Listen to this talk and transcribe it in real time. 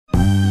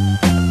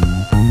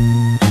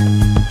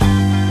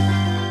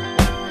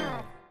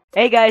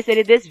Hey guys, and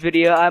in this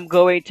video, I'm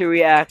going to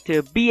react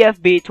to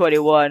BFB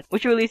 21,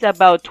 which released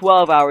about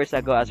 12 hours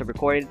ago as I'm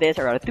recording this,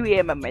 around 3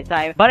 AM at my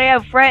time. But I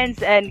have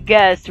friends and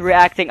guests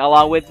reacting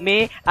along with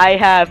me. I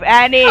have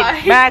Annie,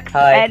 Max,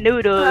 and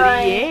Noodle.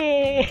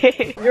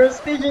 Yay! You're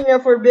speaking a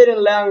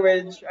forbidden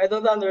language. I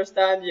don't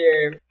understand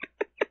you.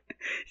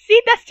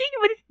 See, that's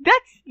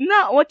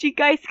not what you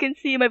guys can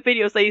see in my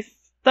videos. I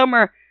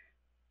summer.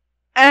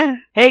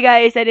 Hey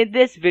guys, and in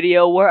this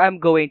video, where I'm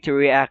going to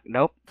react.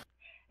 Nope.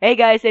 Hey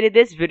guys, and in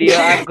this video,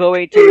 I'm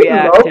going to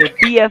react to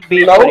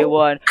BFB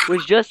 21,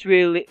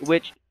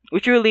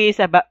 which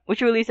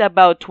released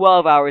about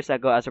 12 hours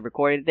ago as I'm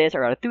recording this,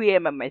 around 3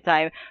 AM at my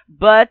time.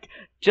 But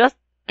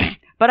I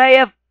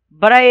have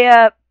friends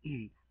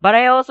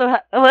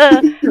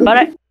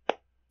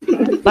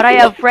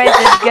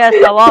and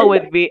guests along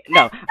with me.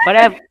 No, but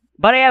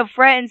I have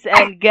friends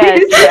and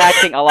guests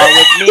reacting along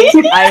with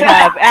me. I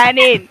have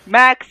Annie,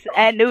 Max,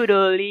 and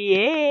Noodle.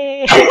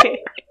 Yay!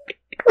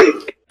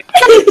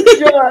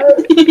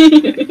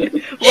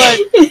 What?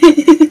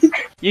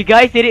 You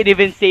guys didn't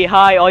even say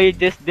hi, all you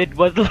just did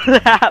was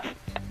laugh.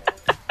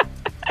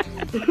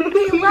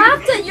 We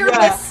laughed at your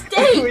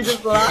mistake! We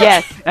just laughed.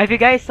 Yes, if you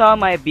guys saw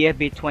my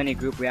BFB 20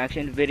 group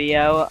reaction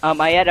video,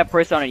 I had a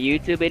person on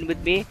YouTube in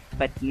with me,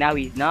 but now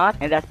he's not,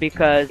 and that's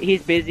because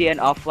he's busy and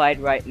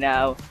offline right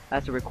now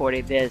as we're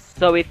recording this.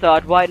 So we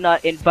thought, why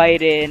not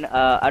invite in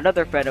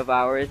another friend of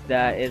ours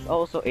that is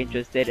also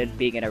interested in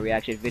being in a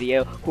reaction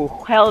video, who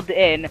held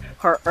in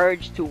her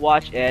urge to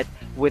watch it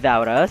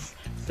without us.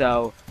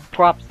 So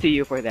props to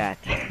you for that.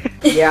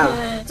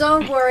 Yeah.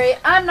 Don't worry,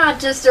 I'm not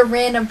just a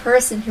random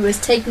person who was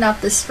taken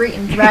off the street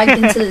and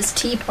dragged into this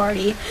tea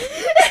party.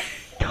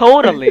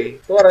 Totally.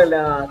 Totally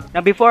not.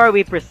 Now before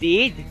we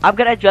proceed, I'm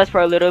gonna address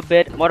for a little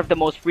bit one of the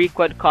most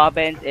frequent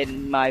comments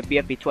in my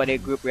BFB 20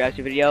 group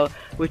reaction video,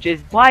 which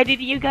is, why did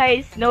you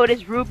guys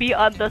notice Ruby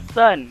on the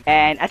sun?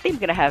 And I think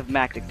I'm gonna have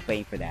Max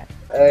explain for that.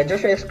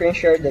 Just screen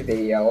shared the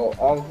video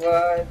of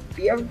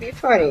BFB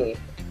 20.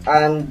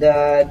 And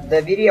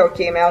the video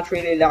came out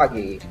really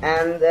laggy,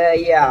 and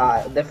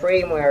yeah, the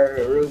frame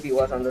where Ruby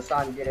was on the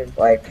sun didn't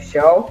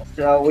show,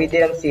 so we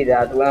didn't see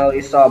that. Well,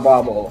 we saw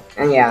Bubble,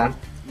 and yeah,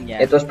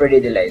 it was pretty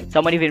delayed.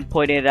 Someone even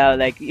pointed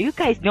out, you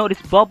guys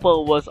noticed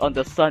Bubble was on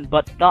the sun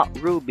but not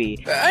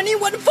Ruby.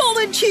 Anyone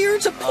volunteer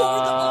to pour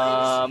the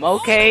ice?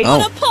 Okay. I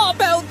wanna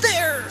pop out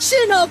there.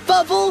 Chin up,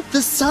 Bubble.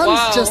 The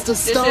sun's just a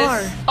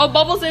star. Oh,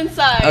 Bubble's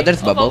inside. Oh,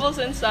 there's Bubble. Bubble's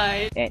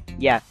inside. And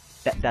yeah.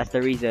 That's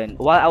the reason.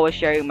 While I was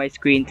sharing my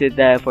screen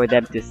for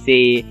them to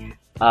see,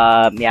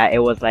 yeah, it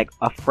was like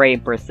a frame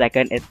per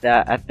second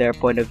at their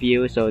point of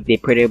view, so they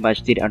pretty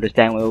much didn't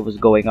understand what was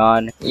going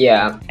on.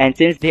 Yeah. And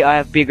since they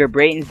have bigger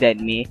brains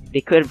than me,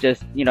 they could have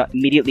just,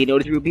 immediately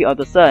noticed Ruby on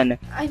the sun.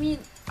 I mean,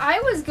 I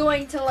was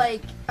going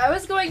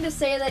to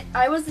say that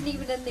I wasn't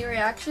even in the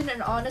reaction,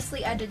 and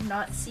honestly, I did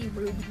not see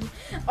Ruby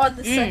on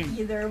the sun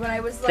either when I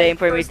was Same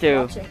for me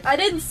too. Watching. I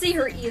didn't see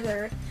her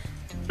either.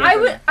 I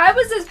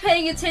was just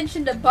paying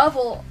attention to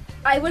Bubble.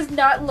 I was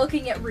not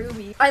looking at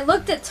Ruby. I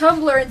looked at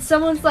Tumblr and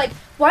someone's like,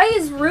 why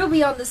is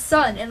Ruby on the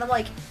sun? And I'm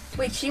like,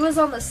 wait, she was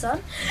on the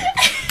sun?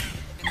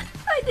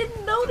 I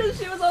didn't notice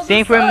she was on the sun.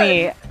 Same for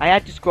me. I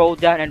had to scroll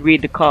down and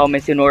read the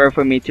comments in order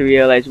for me to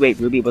realize, wait,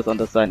 Ruby was on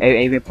the sun. I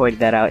even pointed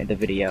that out in the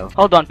video.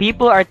 Hold on,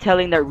 people are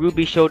telling that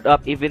Ruby showed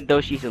up even though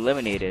she's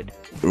eliminated.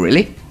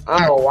 Really?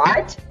 Oh,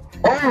 what?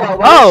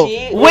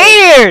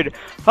 Weird!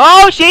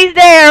 Oh, she's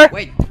there!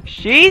 Wait.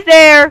 She's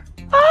there!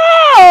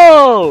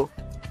 Oh!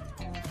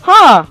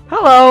 Huh,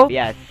 hello!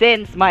 Yeah,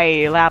 since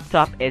my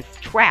laptop is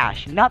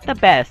trash, not the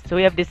best, so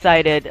we have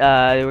decided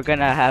we're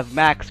gonna have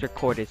Max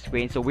record his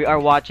screen. So we are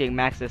watching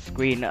Max's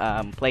screen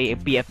play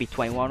BFB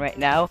 21 right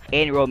now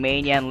in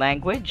Romanian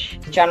language.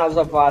 Channels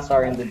of us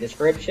are in the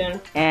description.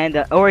 And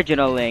the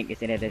original link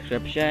is in the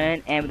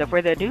description. And without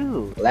further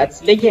ado,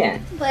 let's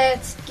begin.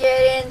 Let's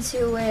get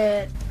into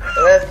it.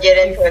 Let's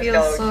get into it,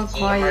 feels so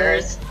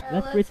quiet.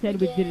 let's pretend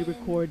we didn't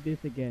record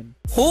this again.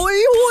 Hoi,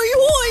 hoi,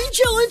 hoi,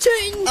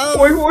 gelatin!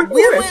 We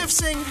way of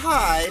saying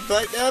hi,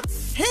 but,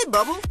 hey,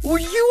 Bubble,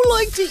 would you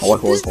like to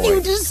eat this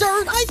new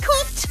dessert I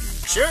cooked?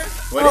 Sure.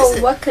 What is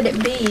it? What could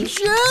it be?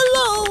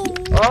 Jello!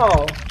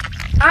 Oh.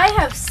 I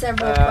have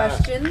several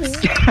questions.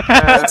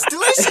 Looks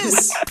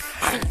delicious!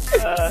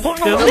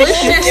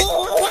 Delicious?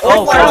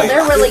 Oh, wow,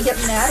 they're really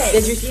getting at it.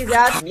 Did you see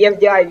that?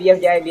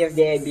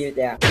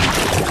 BFDI.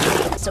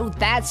 So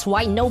that's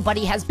why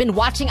nobody has been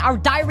watching our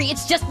diary.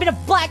 It's just been a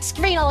black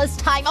screen all this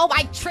time. Oh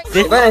my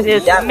This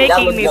is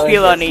making me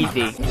feel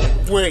uneasy.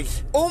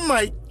 Wait, oh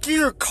my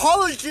dear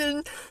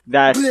collagen!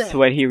 That's Blech.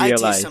 when he I taste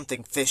realized.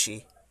 something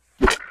fishy.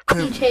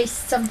 You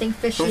taste something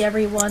fishy,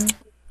 everyone.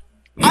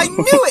 I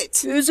knew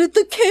it! Is it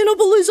the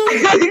cannibalism?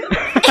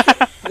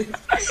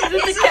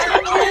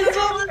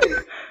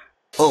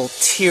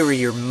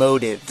 Ulterior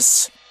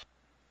motives.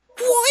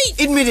 What?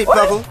 Admit it,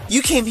 Bubble.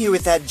 You came here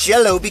with that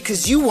jello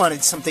because you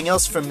wanted something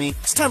else from me.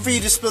 It's time for you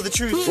to spill the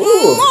truth.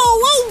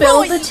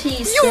 Spill the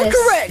tea, sis. You're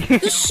correct.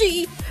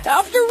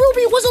 After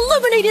Ruby was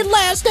eliminated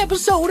last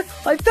episode,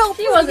 I felt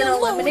She wasn't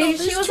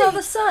eliminated, she was on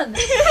the sun.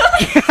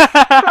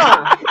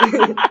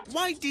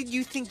 Why did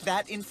you think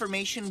that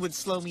information would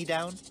slow me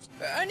down?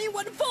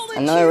 Anyone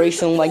volunteer? Another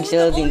reason why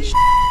Geraldine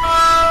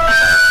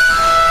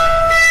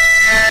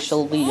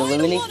shall be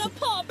eliminated.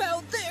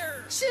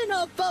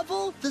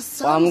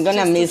 Well, I'm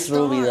gonna miss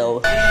Ruby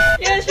though. Yeah,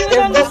 she was Is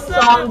on the the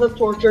sun sun. the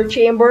torture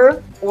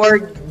chamber, or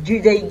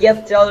do they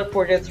get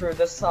teleported through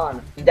the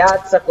sun?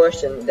 That's a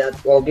question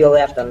that will be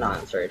left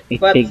unanswered. It's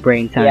But, big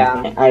brain time.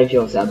 yeah, I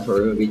feel sad for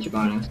Ruby, to be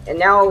honest. And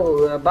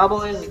now,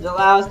 Bubble is the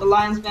last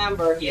Alliance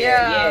member here.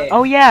 Yeah. Yay.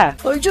 Oh yeah.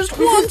 I just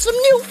want some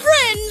new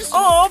friends.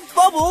 Oh,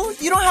 Bubble,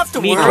 you don't have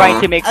to Me worry.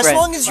 trying to make as friends.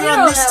 long as you're You on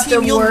don't this have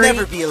team, to you'll worry.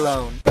 never be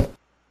alone.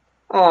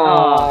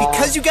 Aww.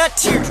 Because you got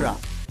Teardrop.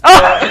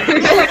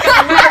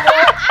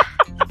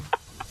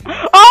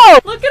 Oh!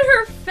 Look at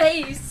her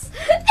face.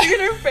 Look at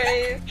her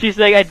face. She's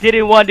like, I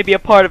didn't want to be a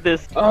part of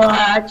this.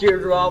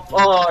 Teardrop.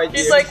 Oh,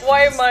 She's dear. like,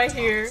 why am I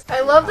here? I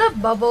love that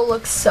Bubble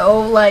looks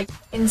so, like,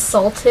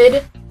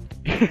 insulted.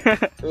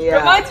 Yeah.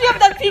 Reminds me of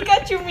that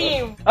Pikachu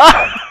meme.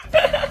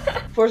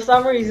 For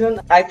some reason,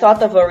 I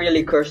thought of a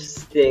really cursed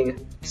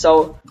thing.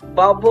 So,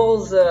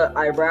 Bubbles'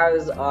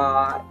 eyebrows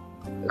are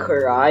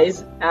her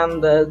eyes,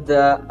 and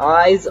the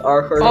eyes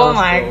are her Oh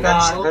my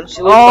nostrils. God. And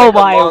she looks Oh like a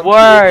my monkey.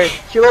 word.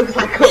 She looks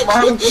like a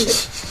monkey.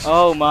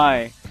 Oh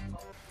my.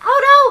 Oh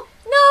no!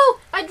 No!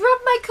 I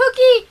dropped my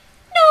cookie!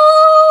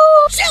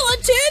 No!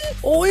 Gelatin!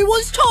 I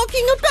was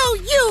talking about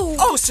you.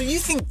 Oh, so you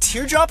think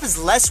Teardrop is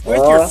less worth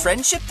your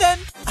friendship then?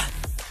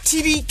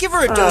 TD, give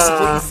her a dose of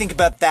what you think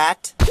about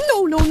that.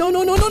 No.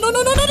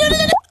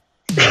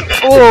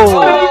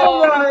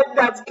 Oh,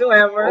 that's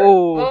clever.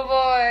 Oh Oh.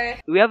 boy.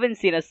 We haven't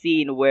seen a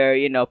scene where,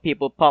 you know,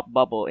 people pop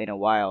bubble in a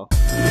while.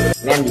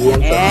 Man, the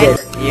intro And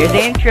good. here's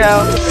the intro.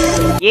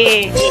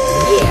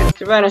 Yeah.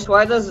 To be honest,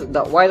 why does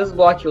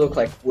Blocky look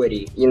like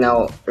Woody? You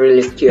know,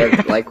 really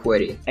scared like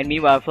Woody. And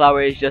meanwhile,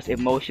 Flower is just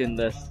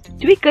emotionless.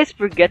 Do we guys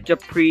forget to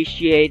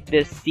appreciate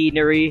this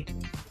scenery?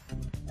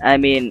 I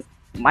mean,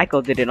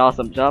 Michael did an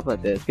awesome job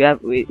at this.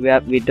 We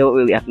don't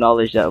really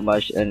acknowledge that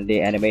much in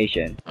the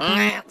animation.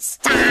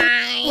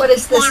 What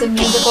is this, a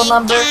musical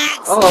number?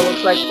 Oh,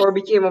 looks like Thor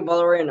became a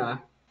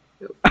ballerina.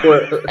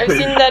 I've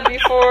seen that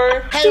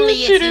before.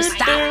 Only if you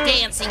stop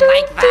dancing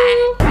like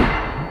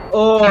that.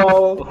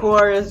 Oh,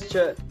 Thor is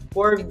just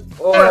Or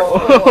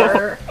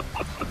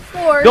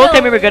Don't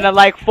tell me we're gonna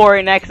like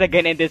 4NX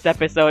again in this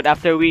episode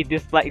after we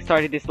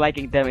started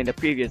disliking them in the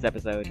previous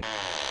episode.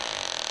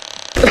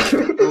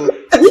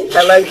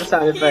 I like the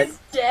sound effect. He's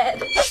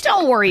dead.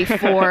 Don't worry,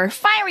 Four.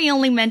 Fiery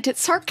only meant it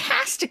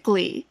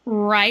sarcastically.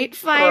 Right,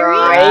 Fiery?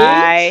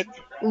 Right.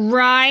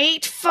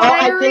 Right, Oh, I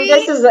Fiery?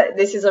 think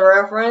this is a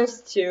reference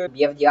to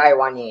BFDI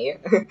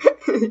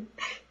 1A.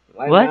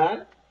 Why What?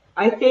 not?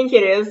 I think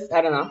it is.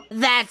 I don't know.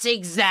 That's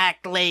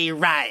exactly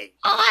right.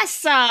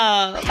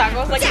 Awesome!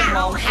 Taco's like a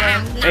mom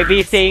friend. Maybe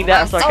he's saying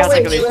that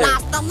sarcastically too.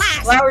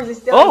 Flowers is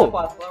still Oh. in the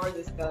pot. Flowers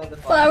is still in the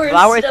pot.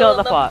 Flower is still in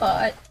the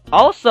pot.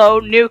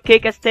 Also, new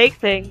cake and steak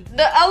thing.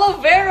 The aloe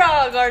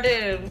vera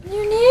garden.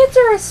 You need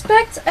to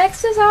respect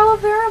X's aloe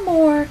vera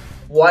more.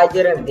 Why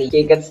didn't the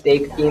Cake and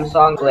Steak theme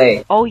song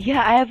play? Oh yeah,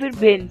 I haven't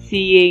been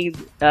seeing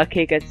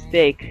cake and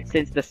steak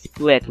since the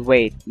split.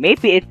 Wait,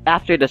 maybe it's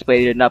after the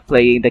split they're not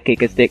playing the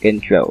cake and steak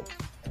intro.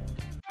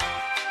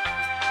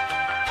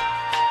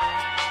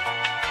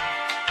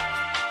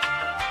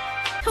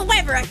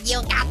 Whoever of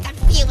you got the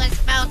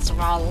fewest votes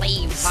will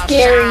leave the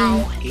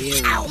Scary.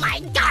 show. Oh my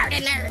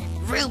gardener,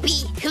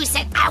 Ruby, who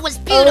said I was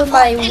beautiful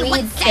my and weed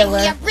would say killer.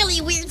 me a really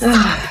weird thing,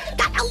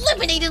 got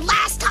eliminated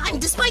last time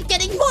despite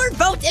getting more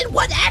votes in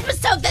one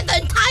episode than the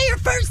entire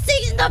first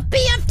season of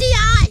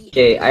BFDI.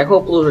 Okay, I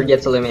hope Loser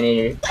gets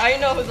eliminated. I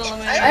know who's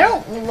eliminated. I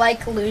don't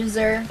like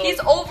loser. He's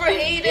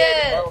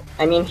overhated.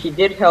 I mean, he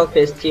did help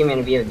his team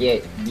in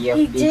BFB He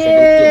 17,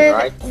 did.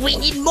 right? We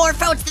need more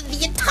votes than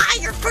the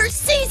entire first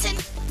season.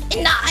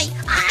 And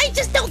I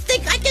just don't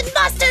think I can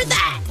muster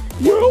that.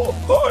 Well,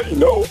 I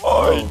know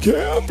I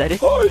can. That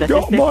is- I that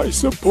got is- my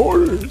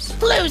supporters.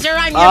 Loser,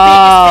 I'm your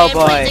Oh, biggest fan.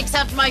 boy. Please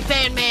accept my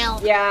fan mail.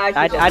 Yeah,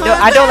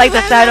 I don't like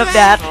the sound of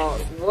that.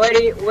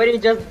 Woody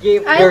just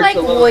gave I dirt like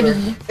to Woody.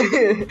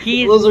 Loser.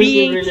 He's Loser's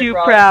being really too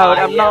proud.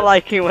 Ah, I'm not yes.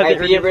 liking where My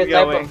the favorite is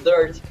type going. of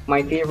dirt.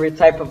 My favorite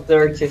type of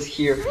dirt is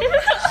here.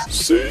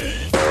 See,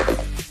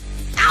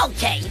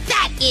 Okay,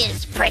 that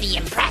is pretty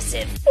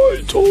impressive.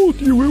 I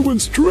told you it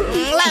was true.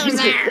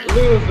 Loser,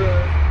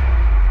 Loser.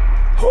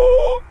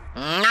 Huh?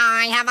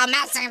 I have a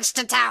message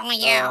to tell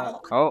you.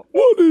 Oh.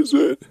 What is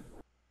it?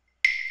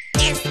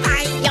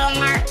 Despite your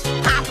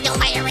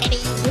popularity,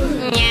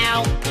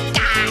 you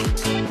got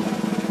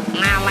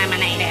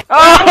eliminated.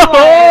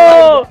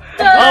 Oh!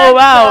 Oh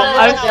wow!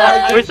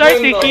 dun, We're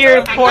starting to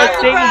hear jingle. Ford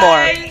sing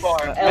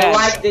more. I Man.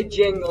 like the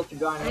jingle, to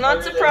be honest. I'm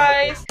not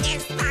surprised.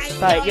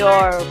 But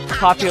your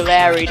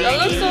popularity, That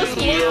looks so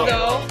smooth you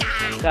though.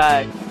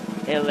 got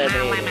eliminated.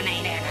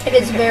 Eliminated. It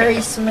is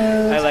very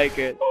smooth. I like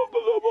it.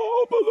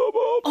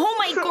 Oh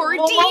my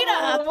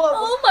Gordita!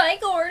 Oh my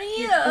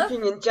Gordita!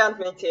 Fucking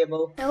enchantment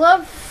table. I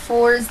love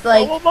 4's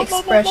like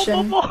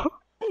expression.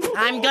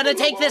 I'm gonna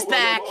take this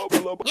back.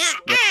 Yeah,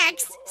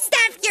 X,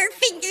 snap your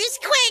fingers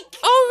quick.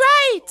 All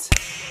right.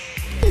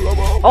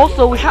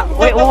 Also, we have.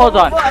 Wait, well, hold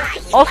on.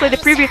 Also, in the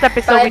previous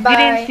episode, we Bye-bye.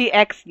 didn't see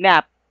X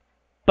snap,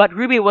 but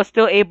Ruby was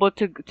still able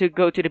to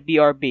go to the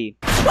BRB.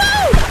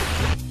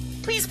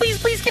 Woo! Please, please,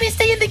 please, can I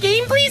stay in the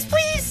game, please,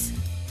 please?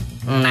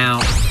 No.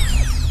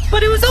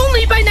 But it was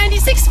only by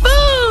 96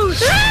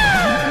 votes.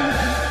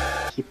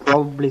 He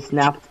probably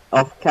snapped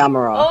off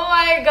camera. Oh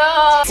my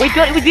god. Wait,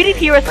 we didn't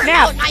hear a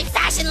snap. Promote my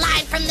fashion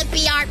line from the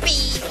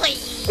BRB,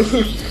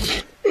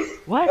 please.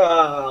 What?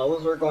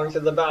 We're going to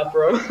the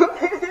bathroom.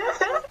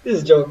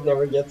 This joke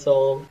never gets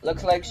old.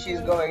 Looks like she's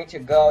going to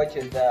go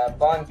to the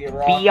Bombi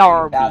Rocky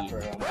BRB.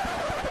 bathroom.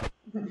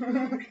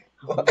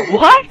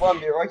 What?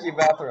 Bombi Rocky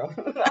bathroom.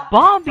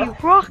 Bombi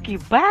Rocky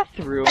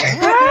bathroom.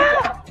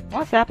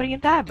 What's happening in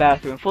that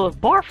bathroom? Full of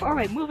barf?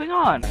 Alright, moving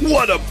on.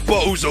 What a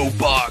bozo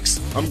box!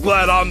 I'm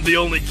glad I'm the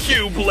only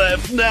cube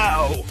left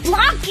now.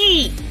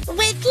 Blocky!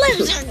 With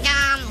loser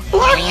gum.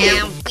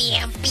 AM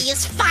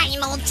BFB's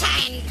final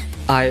 10.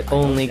 I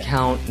only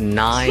count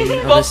 9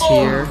 of us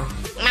here.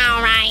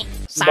 Alright,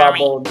 sorry.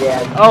 Bubble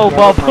dead. Oh, Never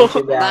Bubble. punch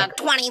you The back.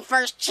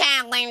 21st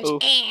challenge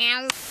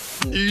is...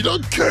 Eat a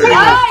cake!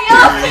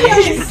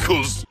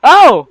 Because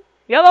Oh!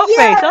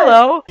 Yellowface,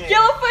 hello!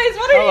 Yellowface,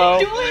 what are Hello.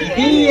 you doing?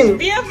 Beans.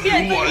 BFB,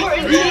 I thought you were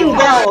in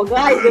Bingo,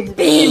 guys, it's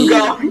bingo.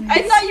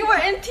 I thought you were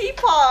in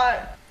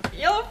Teapot.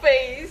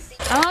 Yellowface.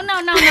 Oh,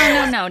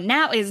 no.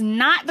 Now is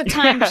not the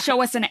time to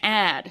show us an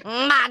ad.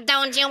 But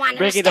don't you understand?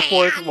 Breaking the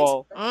fourth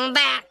wall.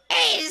 That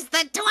is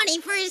the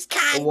 21st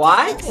contest.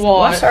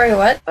 What? Sorry,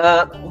 what?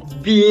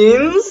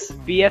 Beans?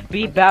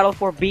 BFB, Battle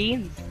for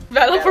Beans.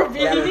 Battle for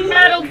beans.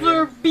 Battle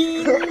for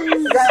beans.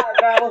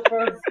 Battle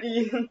for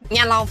beans.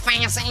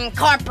 Yellowface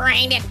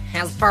Incorporated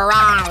has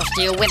barraged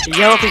you with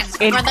Yellowface ads for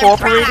their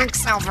Incorporated?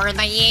 products over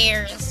the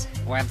years.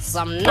 With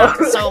some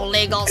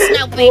not-so-legal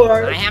snooping,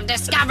 I have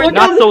discovered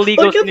Not so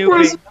legal Look at snooping.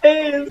 first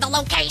face. the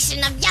location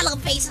of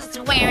Yellowface's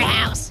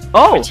warehouse,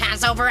 Oh! which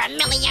has over 1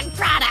 million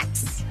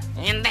products.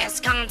 In this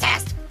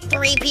contest,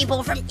 3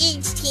 people from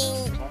each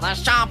team, the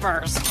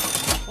shoppers,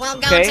 will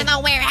go Okay. to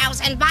the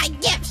warehouse and buy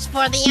gifts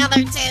for the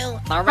other 2,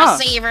 the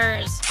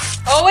receivers.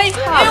 Oh wait,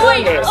 Yeah,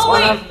 wait, there's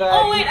one of the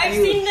I've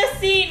views. seen this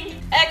scene.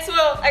 X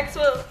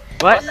will.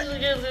 What?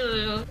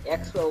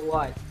 X will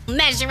what?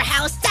 Measure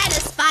how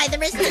satisfied the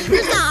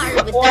receivers are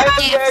with Why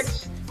their is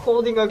gifts. X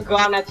holding a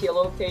gun at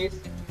Yellowface?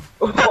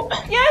 Yeah,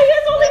 he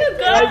is holding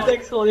a Why is gun.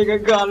 X holding a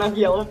gun at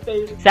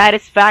Yellowface?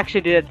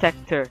 Satisfaction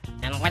detector.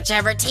 And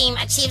whichever team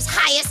achieves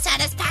highest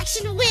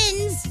satisfaction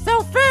wins.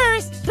 So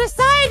first,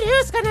 decide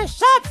who's gonna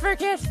shop for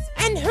gifts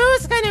and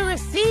who's gonna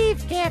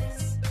receive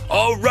gifts.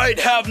 all right,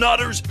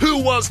 have-notters, who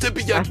wants to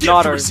be a gift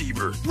Have-notters.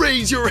 receiver?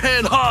 Raise your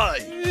hand high.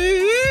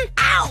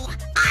 Ow!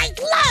 I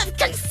love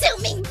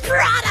consuming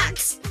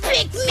products.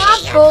 Pick me.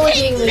 Stop or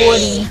bullying pick me.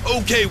 Woody.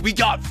 Okay, we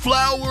got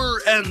flour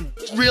and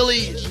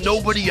really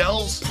nobody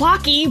else?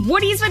 Blocky,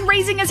 Woody's been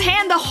raising his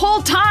hand the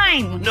whole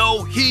time!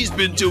 No, he's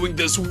been doing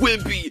this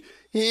wimpy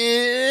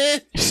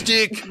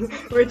stick.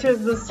 Which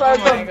is the start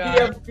Oh my of God.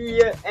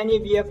 BFB, any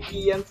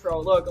BFB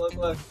intro.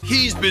 Look.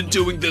 He's been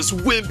doing this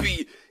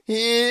wimpy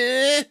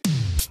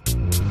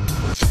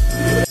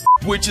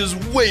which is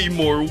way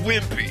more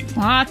wimpy.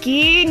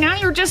 Blocky, now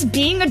you're just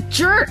being a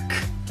jerk!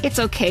 It's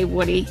okay,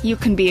 Woody. You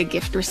can be a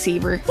gift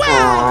receiver.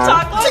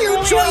 Taco Dear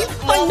really Joy, a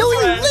I know you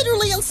friend.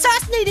 literally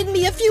assassinated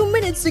me a few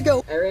minutes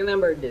ago. I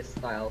remember this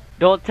style.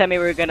 Don't tell me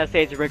we're gonna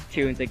say it's Rick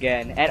Tunes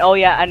again. And oh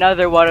yeah,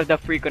 another one of the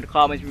frequent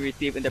comments we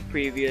received in the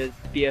previous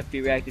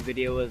BFB reactive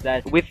video was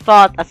that we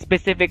thought a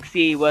specific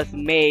C was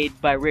made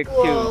by Rick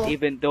Tunes,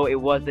 even though it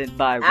wasn't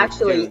by Rick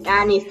Actually, Tunes.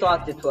 Annie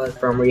thought it was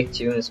from Rick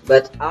Tunes,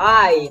 but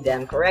I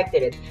then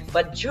corrected it.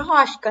 But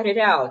Josh cut it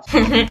out.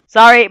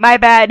 Sorry, my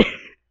bad.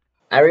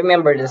 I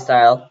remember the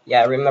style.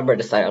 Yeah, I remember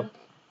the style.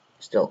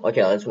 Still,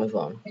 okay, let's move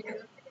on.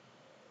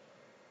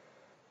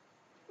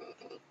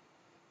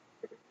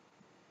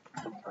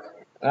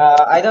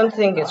 I don't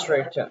think it's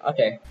Rick Tunes.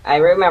 Okay, I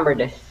remember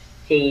the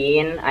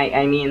scene.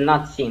 I mean,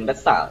 not scene, but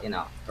style, you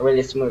know. A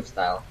really smooth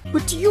style.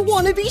 But do you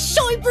want to be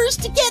shivers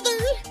together?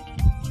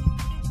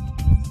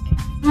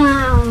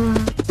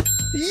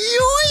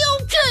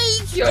 Yo-yo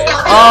cake!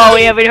 Oh,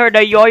 we haven't heard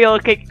the yo-yo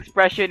cake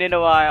expression in a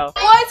while.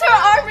 Why is her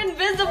arm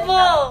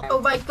invisible? Oh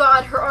my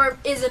god, her arm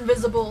is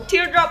invisible.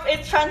 Teardrop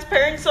is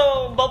transparent,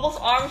 so Bubbles'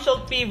 arm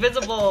should be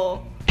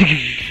visible.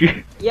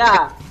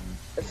 Yeah.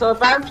 So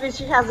apparently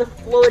she has a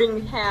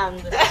floating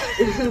hand.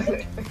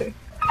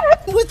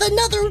 With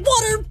another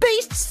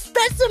water-based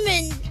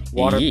specimen!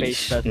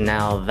 Water-based Yeesh,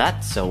 now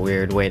that's a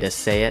weird way to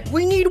say it.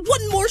 We need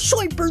one more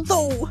Shoiper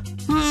though!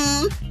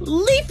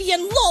 Leafy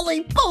and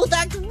Lolly both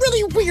act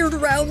really weird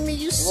around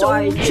me, so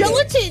Why?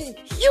 Gelatin,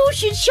 you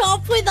should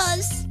shop with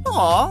us!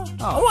 Aw,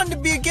 I wanted to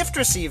be a gift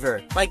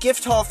receiver. My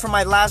gift haul for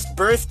my last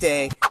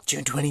birthday,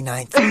 June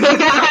 29th.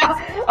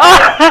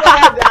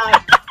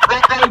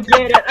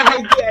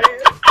 I get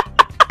it.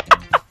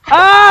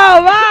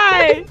 Oh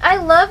my! I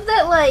love love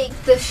that like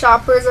the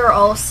shoppers are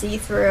all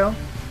see-through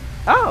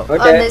Oh,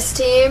 Okay. on this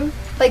team.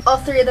 Like all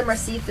three of them are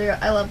see-through.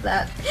 I love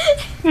that.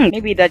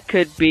 maybe that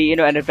could be, an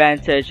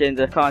advantage in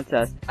the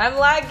contest. I'm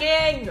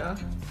lagging.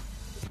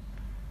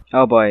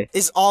 Oh boy.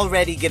 Is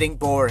already getting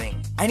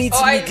boring. I need Oh,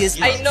 some new I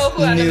gizmos. know who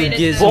New animated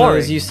this.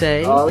 gizmos, you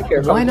say? Oh,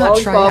 here Why comes not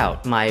try Lollipop.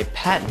 out my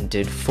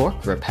patented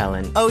fork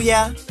repellent? Oh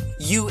yeah?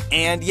 You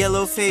and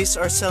Yellowface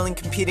are selling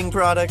competing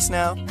products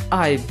now?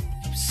 I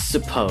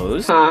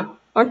suppose. Huh?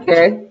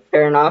 Okay,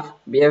 fair enough.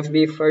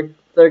 BFB for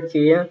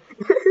 13.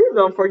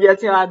 Don't forget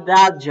to add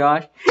that,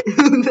 Josh.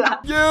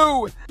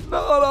 You!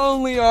 Not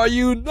only are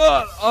you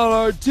not on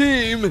our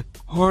team,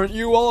 aren't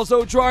you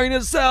also trying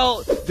to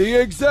sell the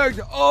exact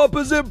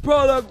opposite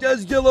product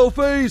as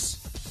Yellowface?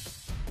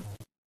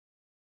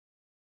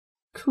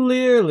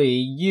 Clearly,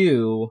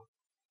 you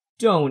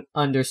don't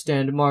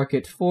understand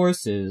market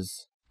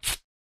forces.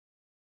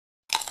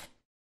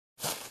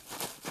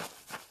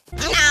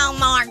 No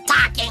more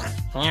talking.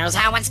 Here's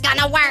how it's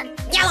gonna work.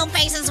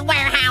 Yellowface's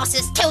warehouse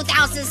is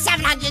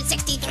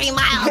 2,763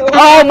 miles.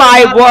 Oh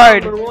my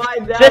word! Why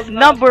that This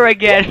number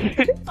again!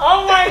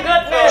 Oh my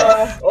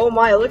goodness. Oh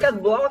my, look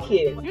at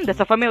Blocky. That's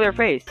a familiar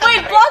face.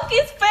 Wait,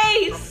 Blocky's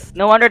face.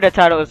 No wonder the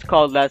title is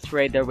called Let's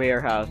Raid the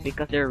Warehouse,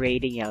 because they're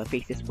raiding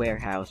Yellowface's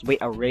warehouse. Wait,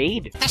 a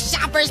raid? The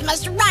shoppers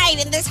must ride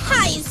in this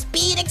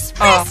high-speed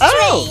express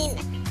Oh.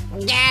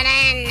 train. Get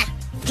in.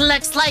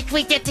 Looks like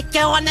we get to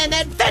go on an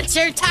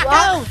adventure, Taco.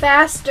 Walk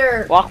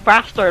faster. Walk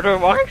faster,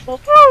 don't walk so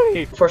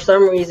slowly! For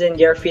some reason,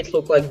 their feet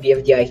look like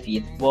BFDI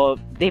feet. Well,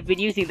 they've been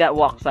using that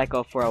walk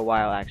cycle for a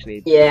while,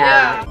 actually.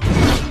 Yeah.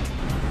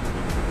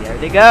 There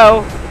they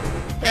go!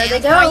 There they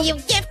For go. you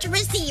gift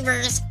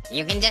receivers,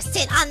 you can just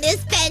sit on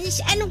this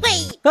bench and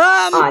wait.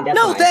 Ah, that's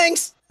no nice.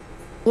 thanks!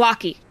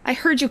 Blocky, I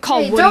heard you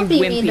call Hey, Woody don't be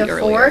wimpy mean to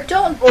earlier. Four.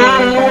 Don't do Oh,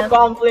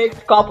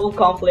 that. couple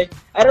conflict.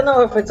 I don't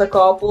know if it's a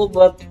couple,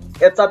 but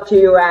it's up to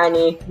you,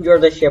 Annie. You're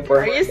the shipper.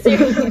 Are you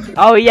serious?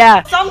 Oh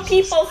yeah! Some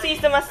people sees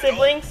them as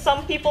siblings,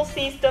 some people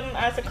sees them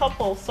as a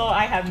couple, so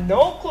I have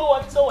no clue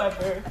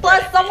whatsoever.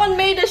 Plus, someone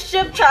made a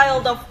ship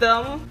child of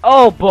them.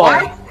 Oh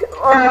boy!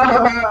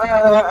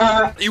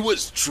 It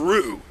was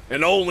true,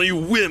 and only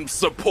wimps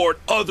support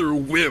other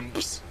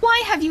wimps.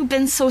 Why have you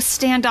been so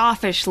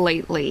standoffish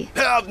lately?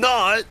 Have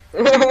not.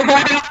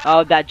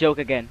 Oh, that joke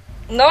again.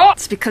 No.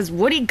 It's because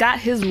Woody got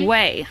his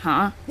way,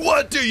 huh?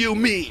 What do you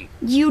mean?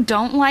 You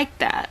don't like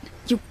that.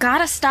 You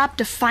gotta stop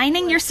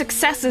defining your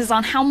successes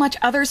on how much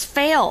others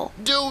fail.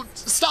 Dude,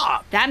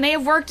 stop. That may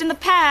have worked in the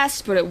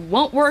past, but it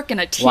won't work in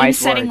a team Wise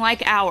setting words.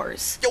 like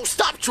ours. Yo,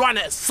 stop trying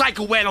to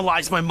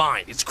psychoanalyze my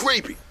mind. It's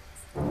creepy.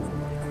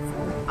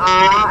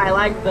 Ah, I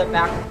like the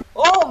back.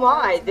 Oh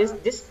my,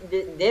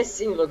 this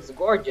scene looks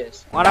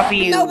gorgeous. One of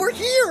you. Now we're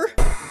here.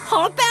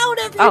 Hop out,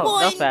 everyone. Oh,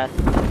 that was fast.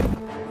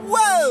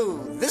 Whoa!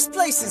 This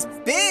place is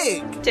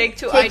big! Take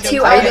two Take items.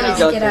 two I items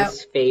got to get out.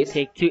 his face.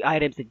 Take 2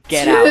 items to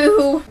get out.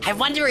 Two. I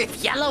wonder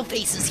if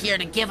Yellowface is here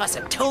to give us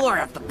a tour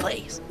of the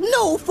place.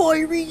 No,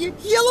 Fiery.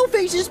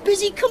 Yellowface is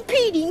busy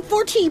competing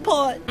for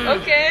Teapot.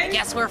 Okay.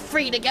 Guess we're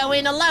free to go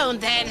in alone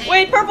then.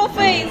 Wait, Purple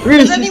Face!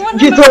 Reese, Does anyone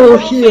get remember over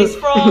Purple here. Face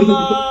from,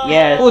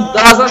 Yes. Who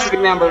doesn't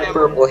remember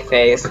Purple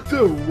Face?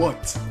 So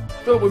what?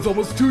 That was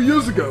almost 2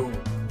 years ago.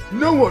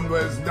 No one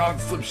wears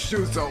non-slip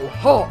shoes so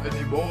hot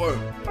anymore.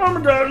 Oh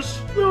my gosh,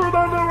 you don't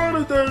know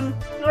anything.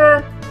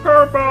 You're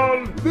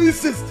purple.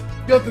 Racist.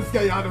 Get this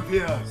guy out of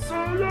here. So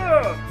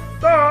yeah,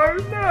 I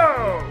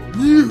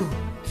know. You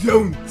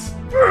don't.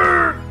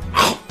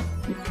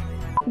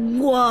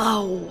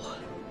 Whoa!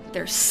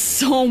 There's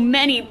so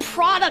many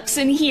products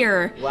in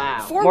here!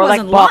 Wow. Four More like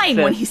wasn't lying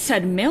boxes. when he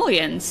said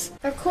millions.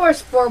 Of course,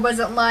 Four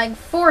wasn't lying.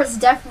 Four is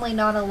definitely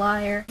not a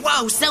liar.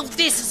 Whoa, so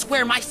this is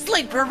where my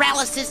sleep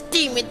paralysis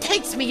demon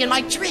takes me in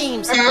my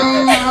dreams.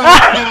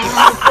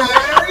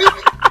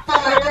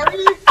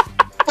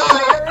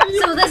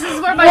 So this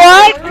is where my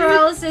What? sleep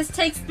paralysis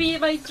takes me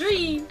in my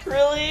dream.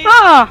 Really?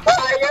 Huh!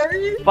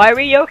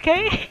 Fiery, you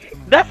okay?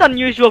 That's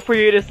unusual for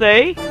you to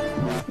say.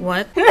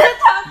 What?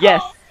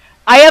 Yes.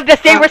 I have the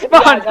same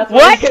response. Yeah, that's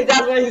What?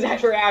 That's my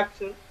exact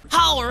reaction.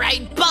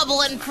 Alright,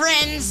 Bubble and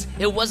friends.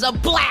 It was a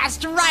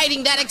blast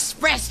riding that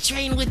express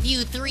train with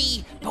you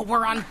three, but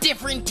we're on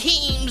different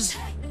teams.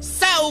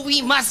 So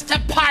we must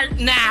depart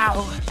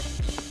now.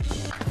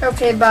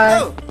 Okay, bye.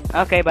 Oh,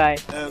 Okay, bye.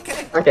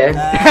 okay. Okay.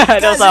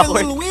 That Guys was are a awkward.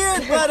 little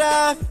weird,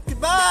 but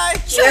goodbye.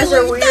 You guys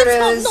are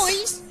weirdos.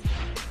 Nice.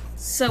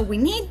 So we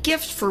need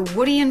gifts for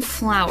Woody and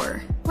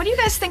Flower. What do you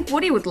guys think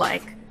Woody would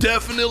like?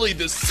 Definitely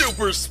the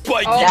super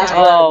spiky. That's,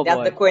 Oh, that's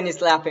boy. the Queen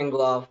slapping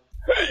glove.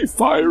 Hey,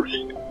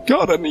 Fiery,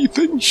 got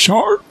anything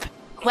sharp?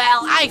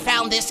 Well, I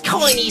found this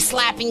coiny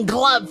slapping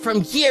glove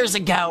from years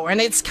ago, and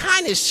it's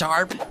kinda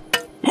sharp.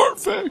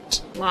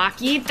 Perfect.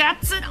 Blocky,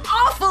 that's an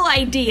awful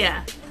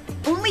idea!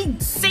 Only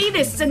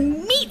sadists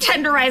and meat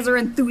tenderizer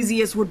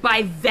enthusiasts would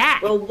buy that!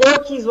 Well,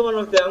 Loki's one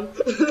of them.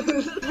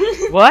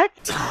 What?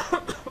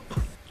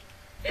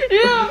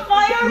 Yeah,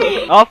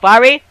 Fiery! Oh,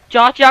 Fiery?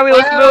 Josh Jerry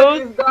was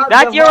smooth.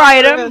 That's your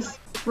item.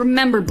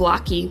 Remember,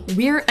 Blocky,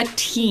 we're a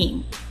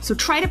team. So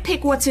try to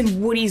pick what's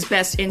in Woody's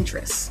best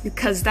interests,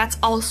 because that's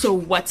also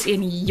what's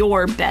in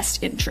your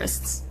best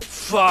interests.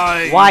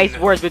 Fine. Wise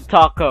words with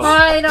Taco.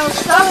 Fine, I'll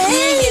stop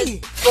being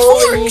it.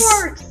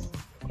 Forks!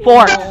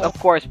 Forks, of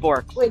course,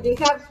 forks. Wait, they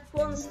have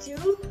spoons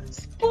too?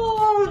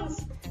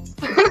 Spoons!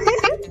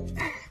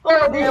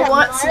 Oh, they I have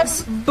want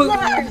some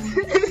knives?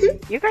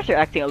 spoons. You guys are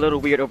acting a little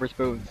weird over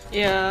spoons.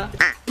 Yeah.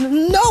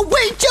 No,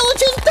 wait,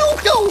 Gelatin,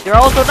 don't go! They're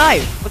also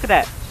knives. Look at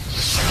that.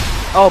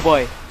 Oh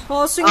boy.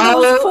 Tossing those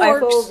I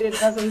forks. hope it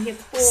doesn't hit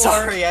forks.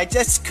 Sorry, I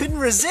just couldn't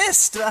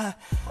resist. Oh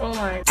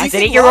my. Do you As an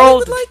think 8-year-old. Lolly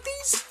would like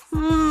these?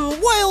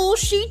 Well,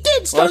 she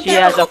did start she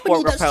that has a company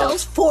fork that repellent.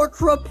 sells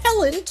fork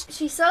repellent.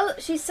 She's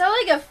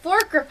selling a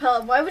fork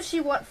repellent. Why would she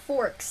want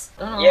forks?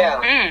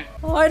 Yeah.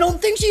 I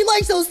don't think she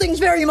likes those things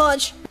very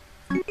much.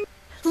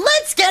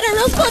 Let's get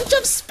her a bunch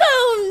of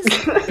spoons!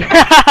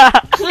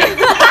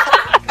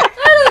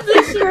 I don't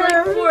think she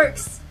likes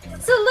forks.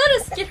 So let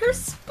us get her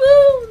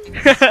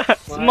spoons.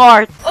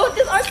 Smart. Oh,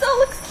 this art style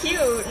looks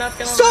cute. Not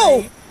gonna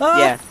So, lie.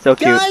 Yeah, so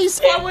cute. guys,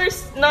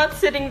 Flower's not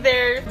sitting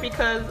there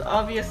because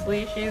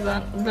obviously she's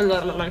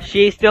on.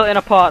 She's still in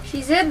a pot.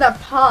 She's in the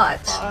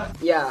pot.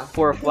 Yeah.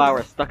 Poor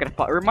flower stuck in a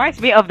pot.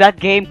 Reminds me of that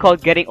game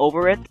called Getting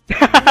Over It.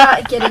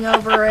 Not getting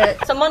over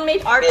it. Someone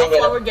made art of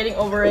Flower getting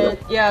over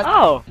it. Yeah.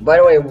 Oh. By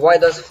the way, why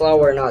does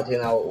Flower not,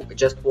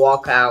 just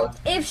walk out?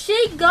 If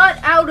she got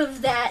out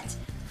of that,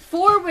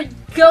 4 would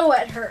go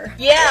at her.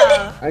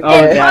 Yeah. Oh, And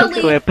that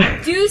probably clip.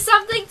 do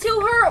something to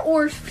her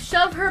or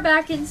shove her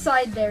back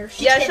inside there.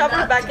 She Yeah, shove her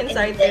cannot back do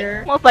inside anything.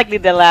 there. Most likely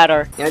the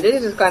latter. Yeah,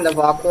 this is kind of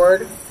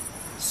awkward.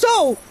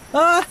 so,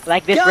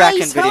 Like this guys,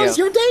 reaction video. how's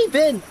your day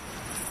been?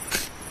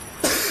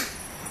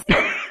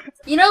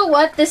 You know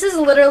what? This is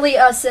literally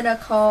us in a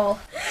call.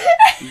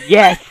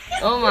 Yes.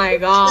 Oh my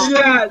god.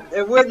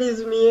 Yeah, what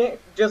is me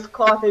just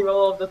coughing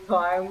all of the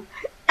time?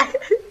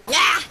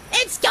 Yeah,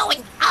 it's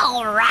going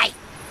alright.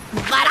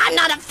 But I'm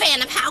not a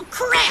fan of how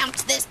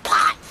cramped this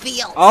pot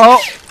feels.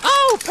 Oh.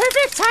 Oh,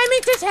 perfect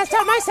timing to test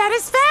out my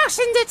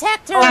satisfaction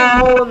detector.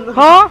 Oh, no.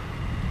 Huh?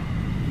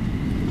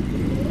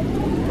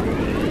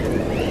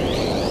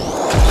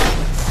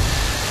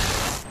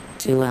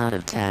 Two out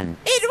of 10.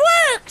 It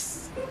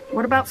works.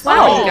 What about Flower,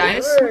 Oh,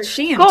 guys? What's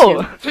she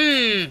into?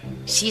 Cool.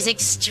 She's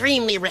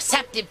extremely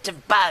receptive to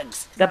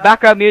bugs. The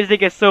background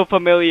music is so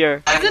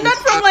familiar. Isn't that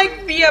from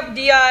like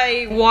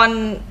BFDI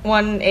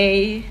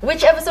 1A?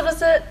 Which episode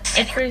was it?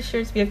 I'm pretty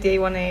sure it's BFDI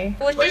 1A. It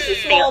was just a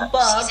small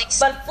bug,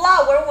 but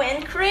Flower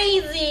went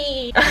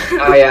crazy.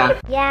 Oh, yeah.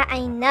 Yeah,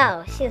 I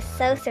know. She was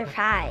so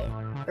surprised.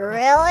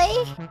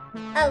 Really?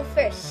 Oh,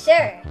 for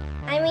sure.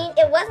 I mean,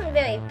 it wasn't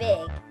very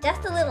big.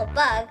 Just a little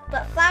bug,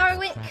 but Flower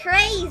went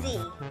crazy.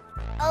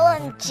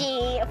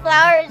 OMG,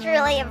 Flower is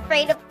really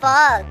afraid of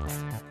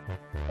bugs.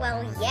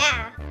 Well,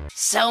 yeah.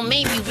 So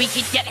maybe we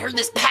could get her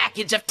this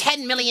package of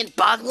 10 million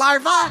bug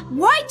larvae?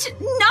 What?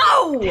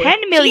 No!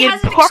 10 million She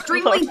has an bug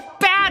extremely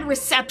bad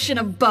reception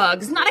of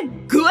bugs, not a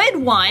good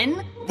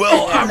one.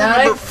 Well, I Not a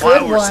remember good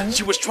Flower one. said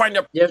she was trying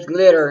to There's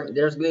glitter on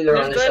There's the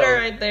glitter show.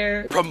 right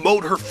there.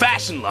 promote her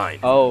fashion line.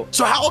 Oh.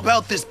 So how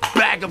about this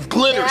bag of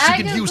glitter she Bag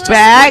could of use to glitter?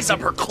 spice up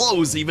her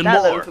clothes even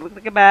That more? looks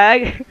like a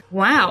bag.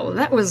 Wow,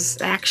 that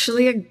was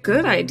actually a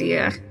good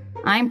idea.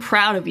 I'm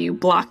proud of you,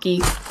 Blocky.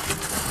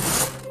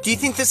 Do you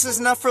think this is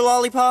enough for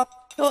Lollipop?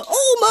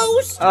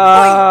 Almost. It's Wait,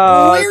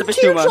 a where'd bit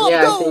too much. Teardrop Yeah,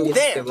 I go? think it's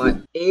There. too much.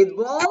 8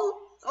 ball?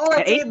 Oh,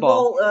 An it's 8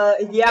 ball.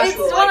 yeah, It's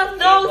one of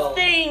those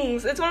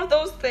things. It's one of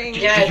those things.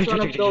 Yeah, it's one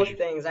of those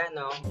things, I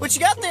know. What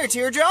you got there,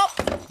 Teardrop?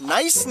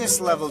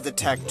 Niceness level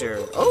detector.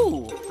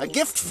 Oh, a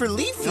gift for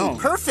Leafy. No.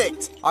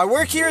 Perfect. Our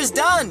work here is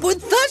done. But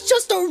that's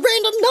just a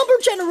random number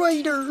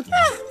generator.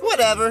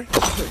 Whatever.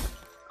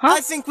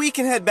 I think we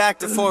can head back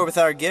to 4 with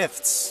our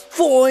gifts.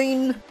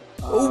 Fine.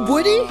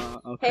 Woody?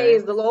 Hey,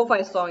 it's the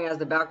lo-fi song as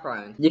the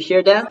background. You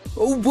hear that?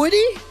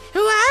 Woody?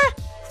 What?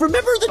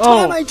 Remember the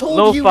Oh, time I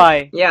told you?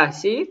 lo-fi. Yeah,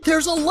 see?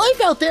 There's a life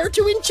out there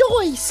to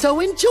enjoy, so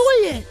enjoy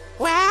it.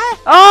 What?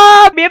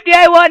 Oh,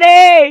 BFDI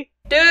 1A!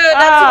 Dude,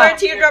 that's where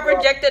Teardrop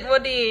rejected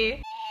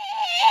Woody.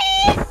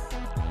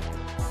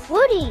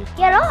 Woody,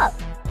 get up.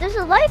 There's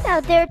a life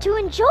out there to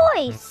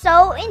enjoy,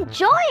 so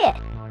enjoy it.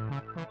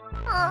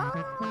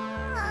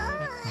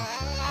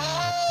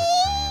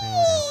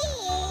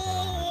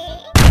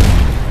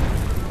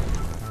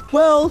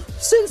 Well,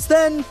 since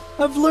then,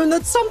 I've learned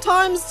that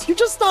sometimes you're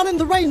just not in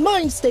the right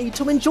mind state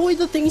to enjoy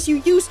the things you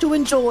used to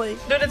enjoy.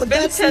 Dude, it's But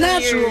been that's 10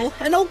 natural years.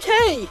 and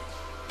okay.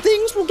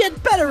 Things will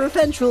get better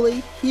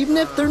eventually, even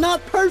if they're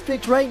not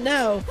perfect right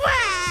now.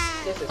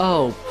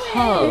 Oh,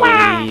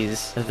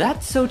 please.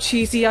 That's so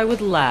cheesy I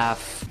would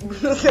laugh.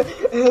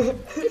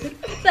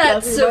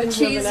 That's so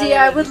cheesy,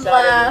 I would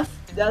laugh.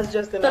 That's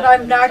just But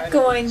I'm not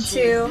going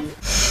to.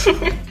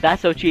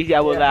 That's so cheesy,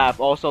 I will laugh.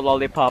 Also,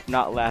 Lollipop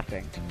not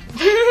laughing.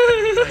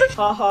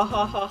 Ha ha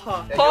ha ha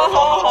ha.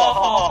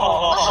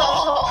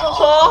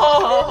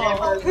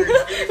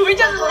 We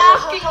just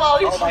laughing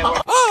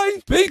Lollipop.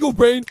 I, Bagel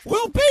Brain,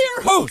 will be your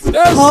Oh,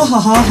 yes! Ha ha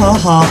ha ha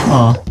ha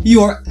ha.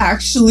 You're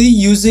actually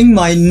using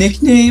my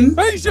nickname?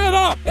 Hey, shut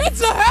up!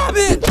 It's a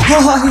habit! Ha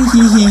ha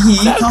he he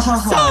he ha ha ha.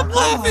 Stop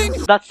laughing!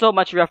 That's so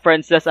much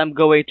references I'm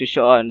going to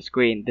show on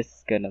screen. This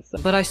is gonna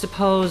suck. But I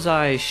suppose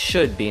I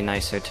should be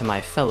nicer to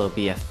my fellow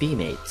BFB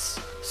mates.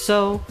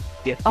 So,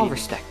 I'll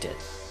respect it.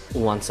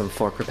 Want some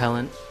fork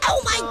repellent?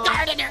 Oh my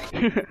gardener!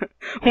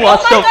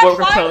 Want some fork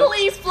repellent?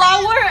 Finally,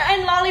 Flower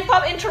and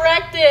Lollipop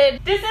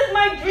interacted! This is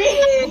my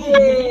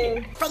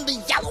dream! From the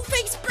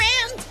Yellowface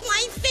brand,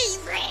 my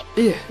favorite!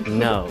 Ew,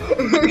 no.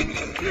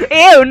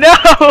 Ew, no!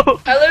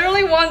 I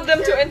literally want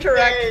them to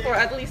interact for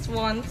at least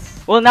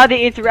once. Well, now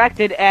they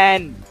interacted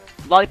and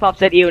Lollipop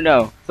said ew,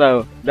 no.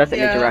 So, that's an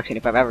interaction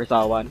if I've ever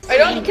saw one. I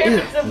don't care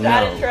if it's a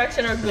bad No.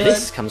 interaction or good.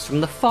 This comes from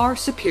the far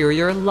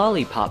superior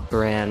Lollipop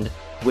brand,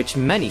 which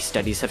many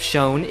studies have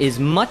shown is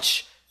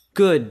much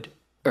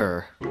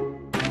good-er.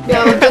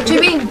 Yo, don't you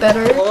mean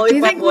better? Do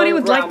you think Woody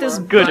would like this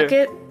Gooder.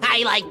 bucket?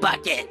 I like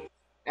bucket.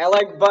 I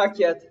like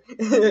bucket.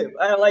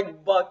 I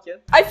like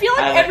bucket. I feel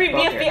like I like every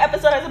bucket. BFB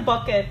episode has a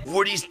bucket.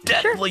 Woody's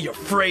deathly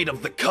afraid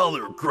of the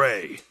color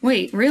gray.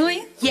 Wait,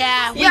 really?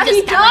 Yeah, we Yeah,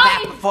 he discovered that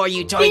died! before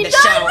you joined He the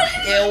died show. when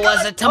he It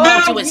was a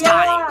tumultuous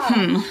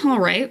time.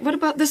 Alright, what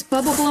about this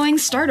bubble blowing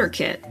starter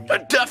kit?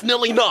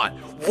 Definitely not.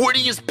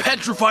 Woody is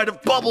petrified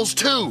of bubbles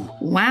too.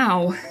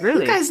 Wow.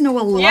 Really? You guys know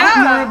a lot Yeah.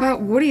 more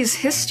about Woody's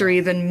history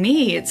than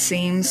me, it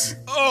seems.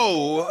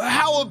 Oh,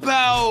 how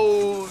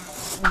about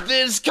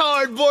this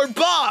cardboard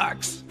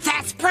box?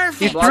 That's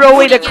perfect. You throw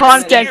away the Woody gets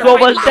content, scared what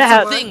by was lots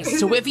that? of things,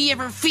 so if he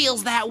ever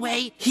feels that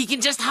way, he can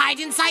just hide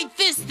inside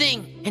this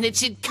thing, and it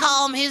should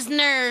calm his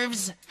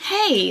nerves.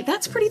 Hey,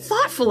 that's pretty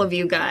thoughtful of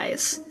you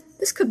guys.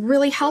 This could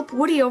really help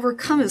Woody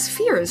overcome his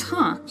fears,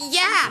 huh?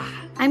 Yeah.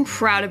 I'm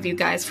proud of you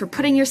guys for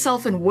putting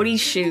yourself in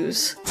Woody's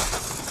shoes.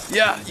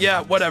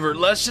 Yeah, whatever.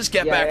 Let's just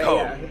get back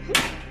home.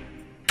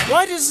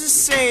 Why does this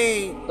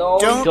say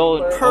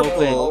Don't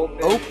purple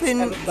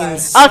open inside?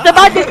 I was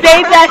about to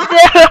say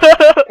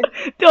that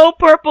too! Don't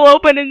purple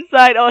open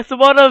inside. Oh, it's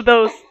one of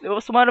those. It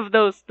was one of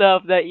those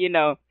stuff that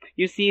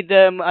you see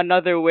them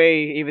another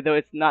way, even though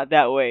it's not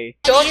that way.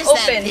 Don't Use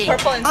that open, thing.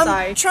 purple I'm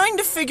inside. trying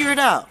to figure it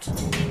out.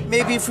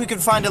 Maybe if we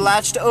could find a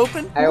latch to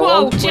open? I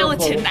Whoa, want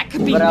gelatin, purple, that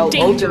could be but I'll open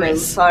dangerous.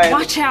 inside.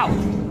 Watch out.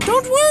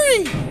 Don't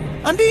worry.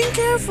 I'm being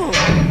careful.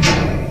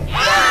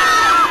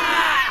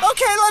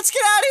 Okay, let's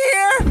get out of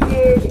here.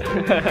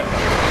 There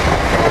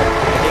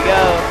you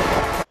go.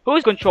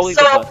 Who's controlling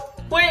the bus?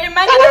 Wait,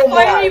 imagine if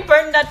finally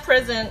burned that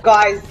present.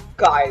 Guys,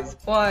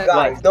 What?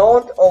 guys,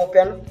 don't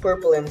open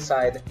purple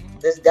inside.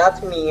 Does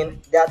that mean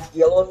that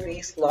yellow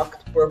face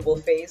locked purple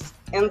face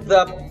in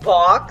the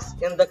box,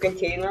 in the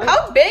container?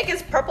 How big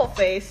is Purple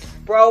Face?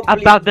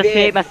 Probably About the big.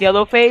 same as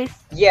yellow face?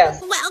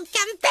 Yes.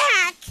 Welcome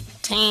back.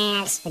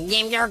 Thanks.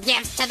 Give your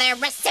gifts to their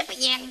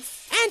recipients.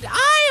 And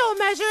I'll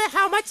measure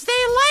how much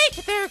they like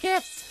their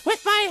gifts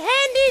with my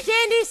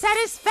handy-dandy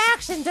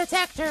satisfaction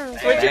detector.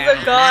 Which is a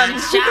gun.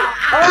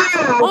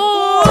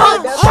 Oh,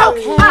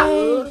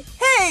 okay.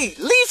 Hey,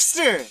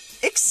 Leafster,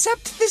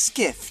 accept this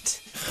gift.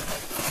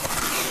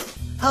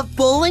 A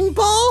bowling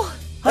ball?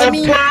 I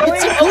mean,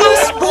 it's a cool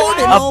sport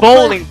and A all,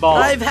 bowling but ball.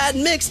 I've had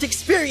mixed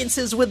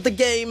experiences with the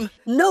game.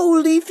 No,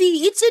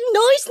 Leafy, it's a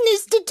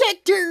niceness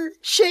detector.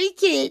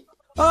 Shake it.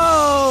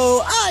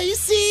 Oh, I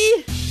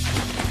see.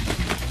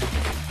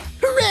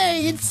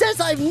 Hooray, it says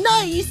I'm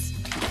nice.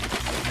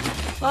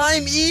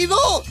 I'm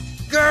evil.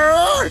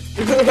 Grrr.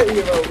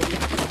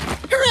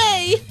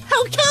 Hooray,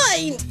 how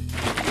kind.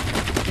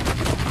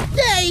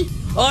 Yay,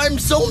 I'm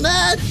so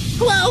mad.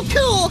 Wow,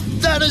 cool.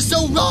 That is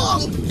so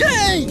wrong.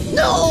 Yay,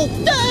 no,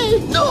 yay,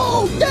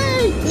 no,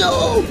 yay,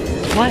 no.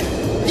 What?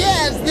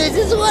 Yes, this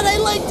is what I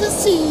like to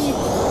see.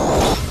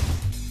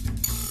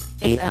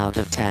 8 out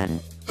of 10.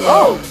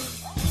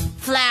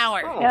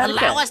 Flower, yeah,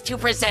 allow okay. us to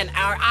present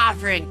our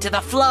offering to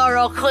the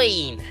Floral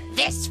Queen.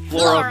 This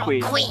Floral Floral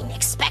Queen. Queen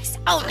expects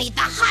only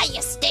the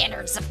highest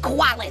standards of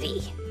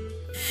quality.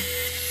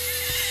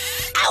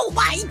 Oh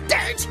my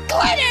dirt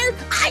glitter!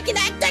 I can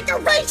add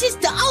decorations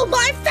to all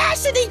my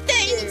fashioning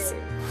things!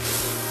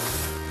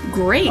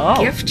 Great Oh.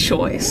 gift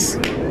choice.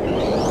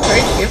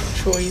 Great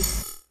gift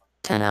choice.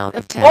 10 out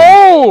of 10.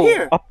 Oh!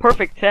 Here. A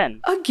perfect 10.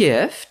 A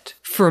gift?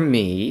 For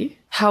me?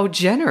 How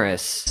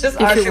generous. This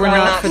If it actually were why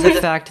not not? for the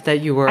fact that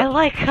you were... I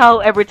like how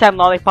every time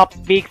Lollipop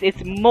speaks,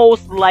 it's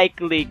most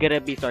likely gonna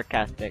be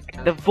sarcastic.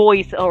 The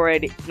voice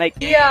already, like...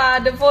 Yeah,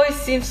 the voice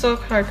seems so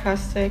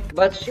sarcastic.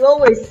 But she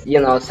always,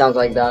 sounds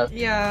like that.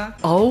 Yeah.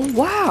 Oh,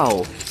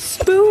 wow!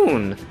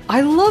 Spoon! I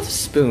love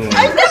Spoon!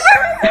 I love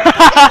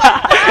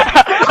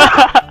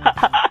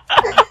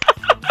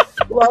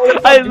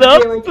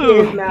Spoon.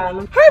 Spoon. Man.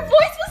 Her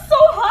voice was so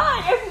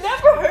high! I've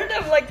never heard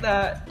them like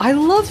that. I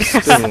love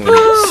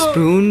Spoon!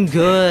 Spoon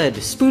good!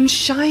 Spoon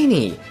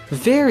shiny!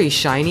 Very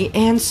shiny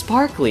and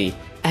sparkly!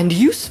 And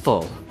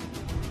useful!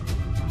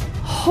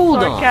 Hold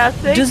on!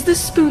 Sarcastic? Does this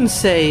spoon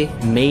say,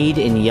 made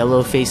in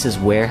Yellowface's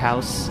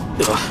warehouse?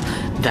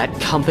 Ugh, That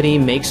company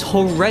makes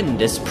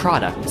horrendous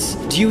products.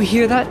 Do you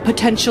hear that,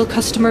 potential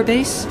customer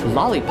base?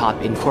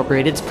 Lollipop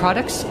Incorporated's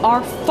products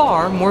are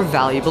far more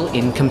valuable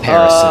in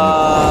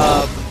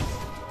comparison.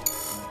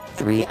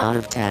 3 out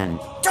of 10.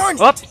 Darn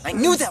it! I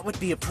knew that would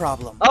be a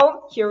problem.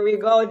 Oh, here we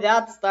go.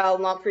 That style,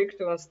 not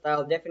Tricktoon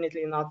style.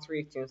 Definitely not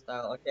Tricktoon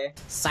style, okay?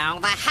 So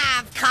the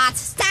have-nots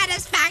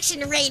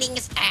satisfaction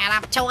ratings add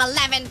up to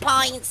 11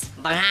 points.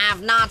 The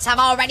have-nots have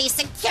already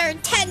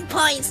secured 10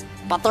 points,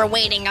 but they're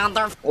waiting on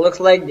their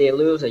Looks like they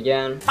lose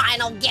again.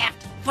 final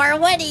gift for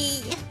Woody.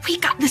 We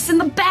got this in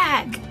the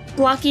bag.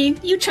 Blocky,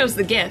 you chose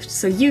the gift,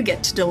 so you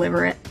get to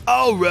deliver it.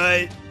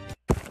 Alright.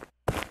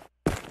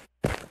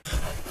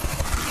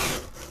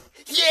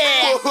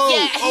 Yeah,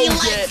 he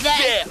likes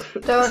that.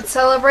 Don't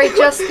celebrate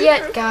just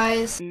yet,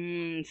 guys.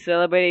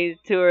 Celebrating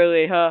too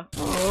early, huh?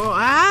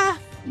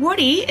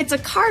 Woody, it's a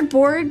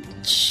cardboard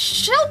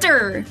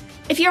shelter.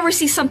 If you ever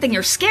see something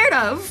you're scared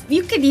of,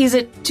 you could use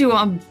it to, you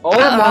Angry.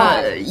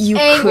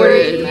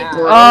 could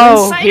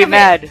Oh, inside he of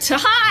mad. it to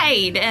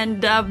hide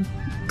and,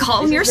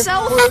 calm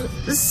yourself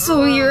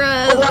so you're,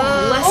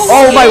 less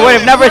Oh my word,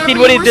 I've never whatever seen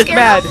you Woody were this scared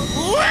mad.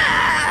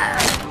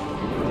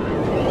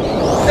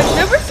 I've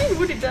never seen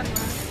Woody that mad.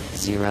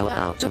 0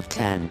 out of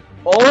 10.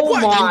 Oh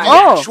What in my! the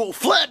actual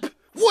flip?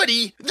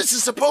 Woody, this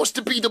is supposed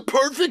to be the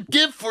perfect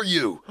gift for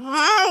you.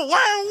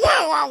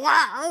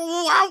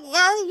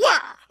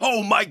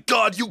 Oh my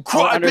god, you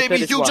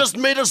crybaby, you just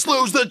made us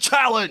lose the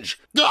challenge!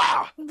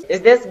 Ah!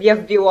 Is this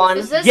BFB one?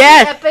 Is this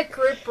Yes! an epic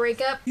group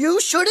breakup? You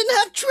shouldn't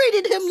have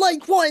treated him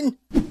like one.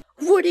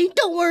 Woody,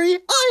 don't worry.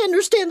 I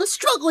understand the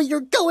struggle you're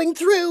going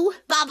through.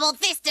 Bubble,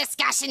 this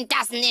discussion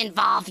doesn't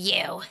involve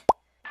you.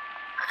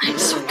 I'm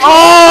so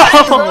Oh!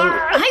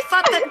 I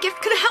thought that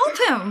gift could help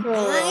him.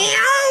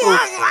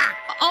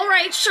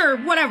 Alright, sure,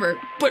 whatever.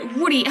 But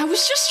Woody, I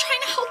was just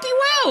trying to help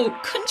you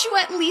out. Couldn't you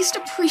at least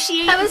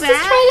appreciate I was that?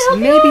 just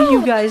trying to help Maybe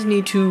you guys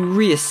need to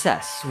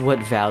reassess what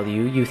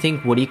value you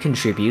think Woody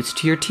contributes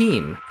to your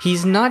team.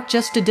 He's not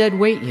just a dead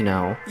weight, you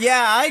know.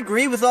 Yeah, I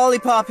agree with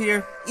Lollipop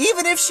here.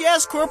 Even if she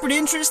has corporate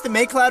interests that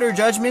may cloud her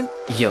judgment.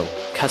 Yo,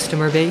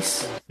 customer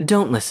base,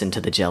 don't listen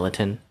to the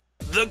gelatin.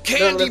 The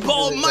candy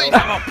ball might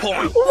have a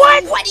point.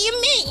 What do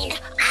you mean?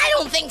 I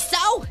don't think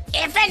so.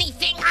 If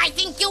anything, I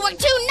think you were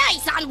too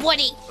nice on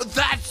Woody.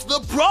 That's the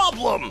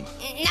problem.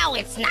 No,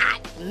 it's not.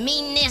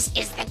 Meanness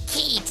is the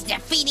key to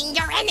defeating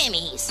your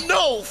enemies.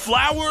 No,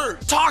 Flower.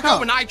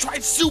 Taco and I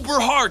tried super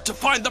hard to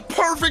find the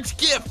perfect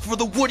gift for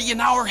the Woody in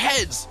our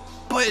heads.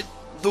 But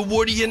the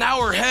Woody in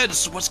our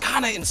heads was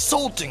kinda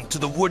insulting to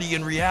the Woody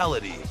in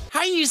reality.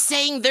 Are you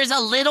saying there's a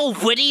little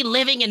Woody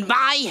living in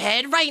my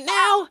head right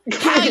now?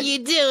 How you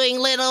doing,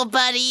 little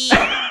buddy?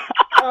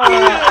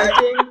 I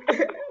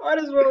think... What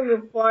is wrong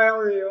with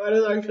Fiery? What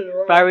is actually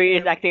wrong? Fiery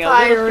is acting a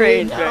little Fiery,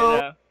 strange no. right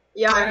now.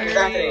 Yeah, he's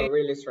acting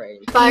really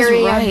strange. Fiery,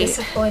 He's I'm right.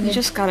 disappointed. You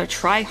just gotta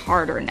try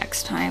harder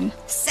next time.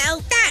 So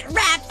that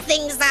wraps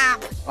things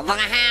up. The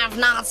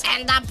have-nots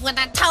end up with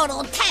a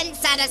total 10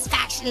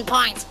 satisfaction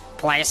points,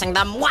 placing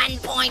them 1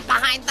 point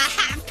behind the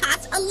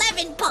have-nots'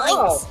 11 points.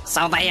 Oh.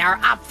 So they are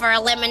up for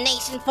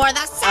elimination for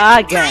the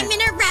second Again. time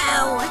in a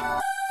row.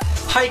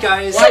 Hi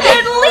guys.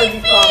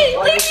 Leafy!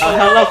 Oh,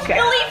 hello, The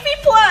Leafy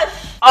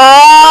plush!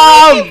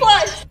 Um,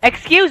 Plush!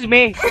 excuse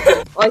me.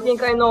 I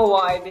think I know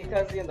why,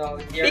 because you know...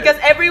 Because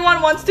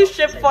everyone wants to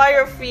ship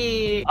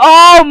Firefeet.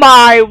 Oh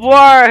my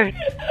word.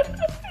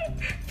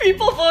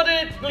 People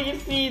voted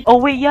Leafy. Oh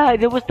wait, yeah,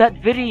 there was that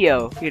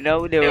video. You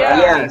know, they were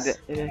Yes.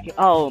 asking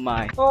oh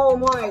my. Oh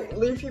my,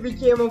 Leafy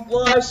became a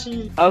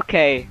plushie.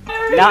 Okay,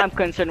 now I'm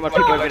concerned what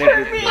people are gonna do.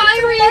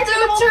 Fiery,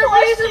 don't turn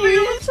me into a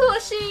real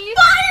plushie.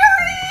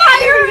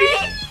 Fiery!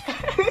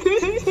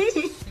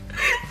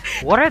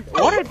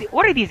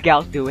 What are these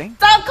gals doing?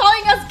 Stop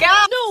calling us gal!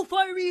 No,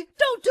 Fiery,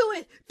 don't do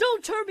it.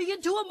 Don't turn me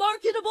into a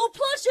marketable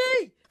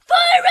plushie.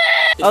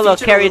 Fiery! Oh look,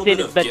 Carrie's in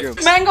his bedroom.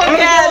 Mango Oh,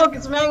 again! look,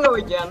 it's Mango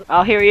again.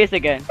 Oh, here he is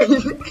again.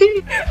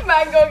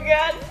 Mango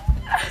again!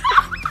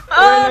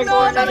 Oh,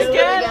 no, not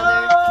again!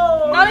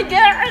 No. Not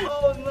again!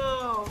 Oh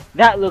no.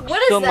 That looks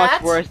What is so that?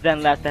 much worse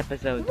than last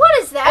episode. What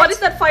is that? What is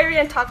that Fiery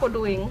and Taco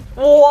doing?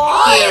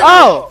 What?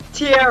 Oh,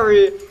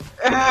 Terry.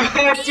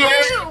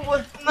 Terry.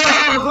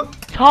 No.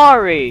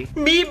 Tari.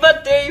 Me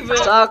but David.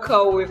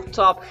 Taco with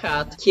top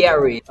hat.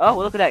 Carrie. Oh,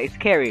 look at that, it's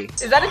Carrie.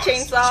 Is that a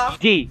chainsaw?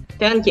 D.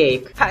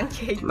 Pancake.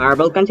 Pancake.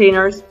 Marble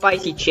containers.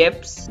 Spicy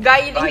chips.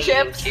 Guy eating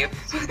chips.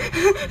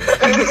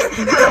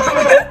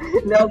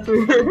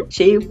 No.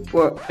 Shape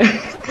for...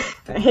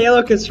 Hey,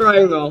 look, it's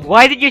triangle.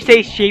 Why did you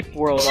say shape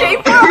world?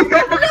 Shape world.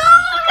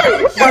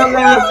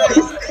 Dumbass.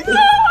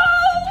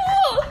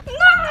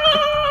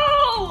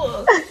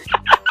 No!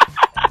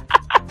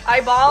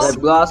 Eyeballs.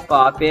 Red gloss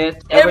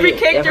puppet. Every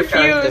cake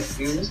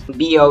diffused.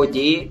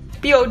 BOD.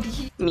 POD.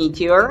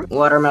 Meteor,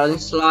 watermelon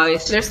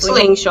slice, There's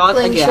slingshot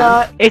again.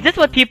 Slingshot. Is this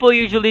what people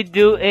usually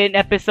do in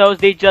episodes?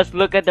 They just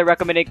look at the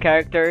recommended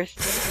characters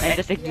and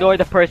just ignore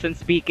the person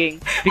speaking.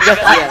 Because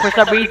for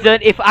some reason,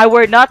 if I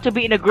were not to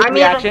be in a group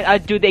reaction,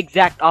 I'd do the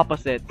exact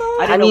opposite.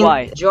 I don't know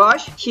why.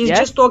 Josh, he's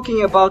just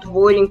talking about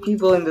avoiding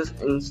people in the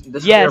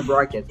square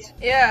bracket.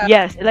 Yeah.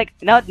 Yes, like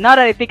now that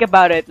I think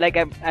about it, like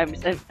I'm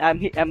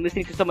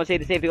listening to someone say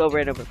the same thing over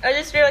and over. I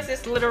just realized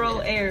it's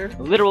literal air.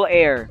 Literal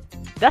air.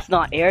 That's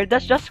not air.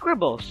 That's just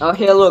scribbles.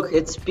 Okay, look,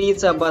 it's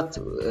pizza but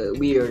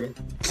weird.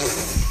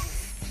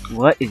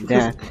 What is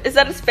that? Is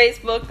that a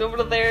Facebook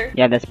over there?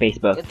 Yeah, that's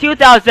Facebook.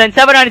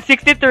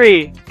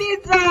 2,763.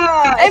 Pizza!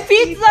 Hey,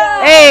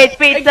 pizza! Hey, it's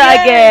pizza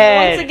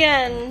again! Once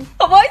again.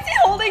 Why is he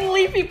holding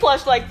Leafy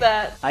plush like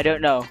that? I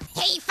don't know.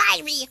 Hey,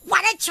 Fiery,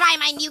 wanna try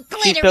my new She's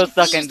glittery still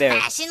stuck in there.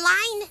 fashion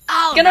line?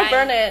 Oh, He's gonna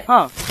burn it.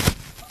 Huh.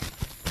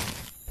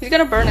 He's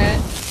gonna burn it.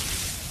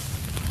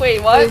 Wait,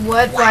 what? Wait,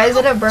 what? Why is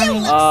it a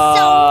burning?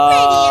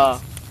 To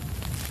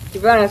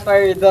be honest,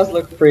 Fire does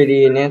look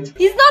pretty in it.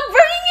 He's not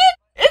burning it!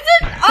 Is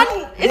it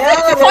Yeah,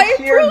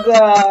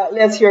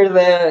 let's hear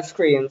the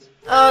screams.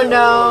 Oh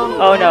no.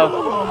 Oh no.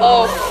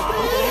 Oh.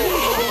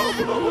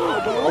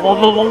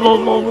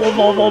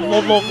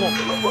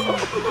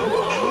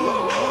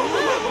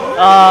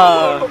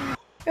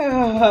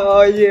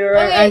 Oh,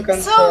 yeah, I'm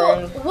Okay,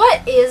 so concerned.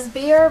 what is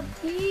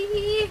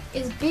BRB?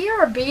 Is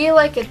BRB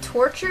like a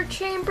torture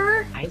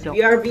chamber? I don't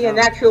BRB an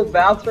actual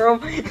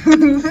bathroom?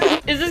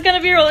 Is this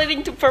gonna be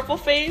relating to Purple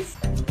Face?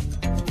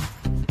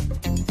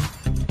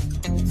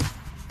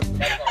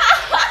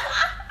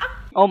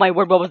 Oh my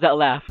word, what was that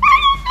laugh?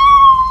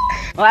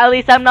 Well, at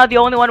least I'm not the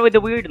only one with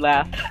the weird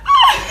laugh.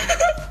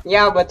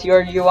 Yeah, but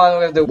you're the one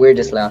with the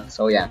weirdest laugh,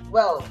 so yeah.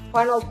 Well,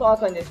 final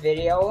thoughts on this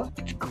video.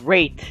 It's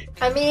great.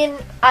 I mean,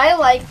 I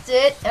liked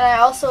it, and I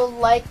also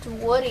liked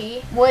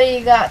Woody. Woody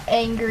got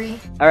angry.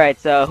 Alright,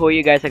 so who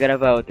you guys are gonna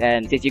vote?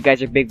 And since you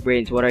guys are big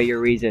brains, what are your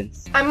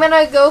reasons? I'm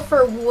gonna go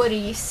for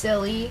Woody,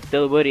 silly.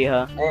 Still Woody,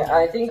 huh?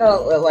 I think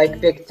I'll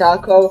pick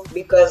Taco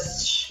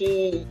because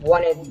she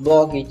wanted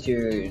Bloggy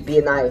to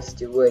be nice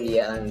to Woody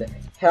and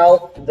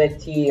help the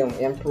team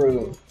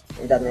improve.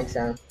 If that makes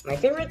sense. My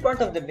favorite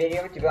part of the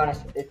video, to be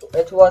honest, it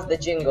was the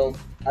jingle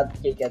at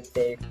Kick and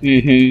Stick.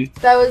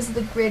 That was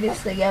the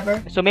greatest thing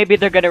ever. So maybe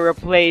they're gonna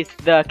replace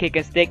the Kick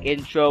and Stick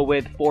intro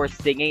with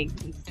forced singing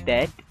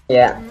instead?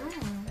 Yeah.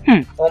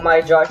 Oh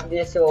my Josh,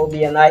 this will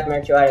be a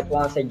nightmare to edit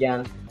once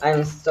again.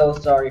 I'm so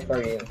sorry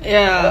for you.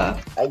 Yeah.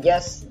 I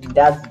guess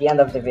that's the end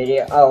of the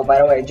video. Oh, by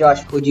the way,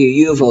 Josh, who do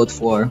you vote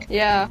for?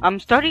 Yeah. I'm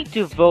starting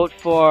to vote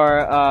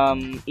for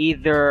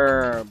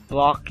either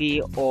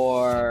Blocky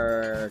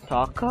or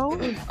Taco.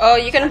 Oh,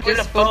 you can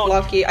just vote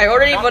Blocky. I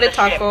already voted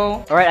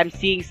Taco. Alright, I'm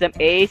seeing some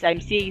A's,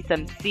 I'm seeing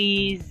some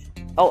C's.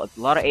 Oh, a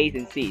lot of A's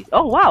and C's.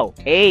 Oh, wow.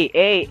 A.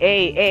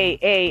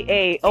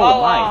 Oh, Oh, my.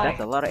 wow. That's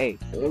a lot of A's.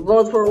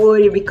 Vote for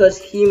Woody because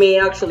he may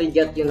actually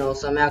get,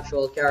 some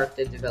actual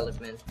character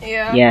development.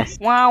 Yeah. Yes.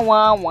 Wow.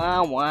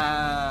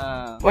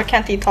 Why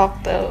can't he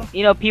talk though?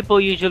 People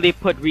usually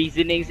put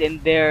reasonings in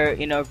their,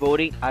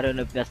 voting. I don't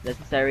know if that's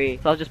necessary.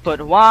 So I'll just put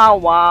wow.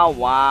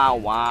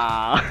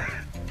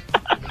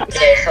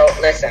 Okay, so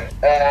listen.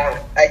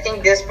 I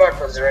think this part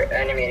was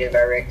animated by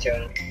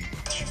Ricktoon.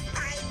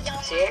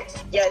 See?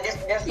 Yeah, this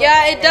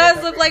Yeah, it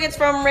does look like it's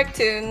from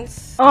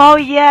Ricktoons. Oh,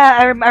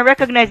 yeah. I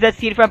recognize that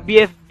scene from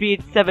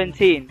BFB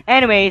 17.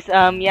 Anyways,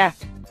 yeah.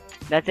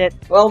 That's it.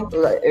 Well,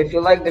 if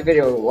you like the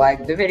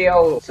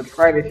video,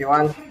 subscribe if you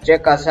want,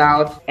 check us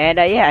out. And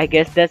yeah, I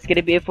guess that's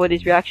gonna be it for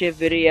this reaction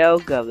video.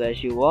 God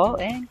bless you all,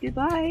 and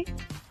goodbye.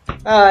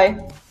 Bye.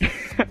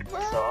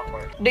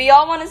 Do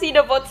y'all want to see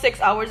the vote 6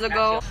 hours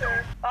ago?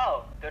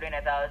 Oh,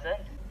 39,000.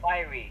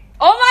 Fiery.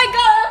 Oh my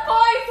god, a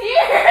boy's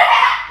here!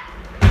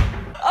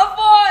 A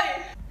boy!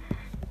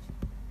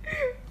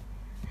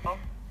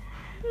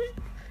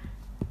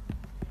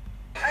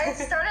 I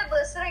started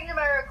listening to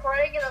my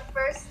recording and the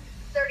first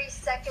 30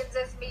 seconds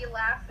is me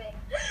laughing.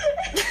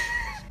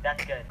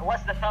 That's good.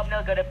 What's the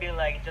thumbnail gonna be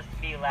like? Just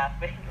me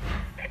laughing?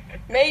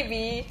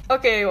 Maybe.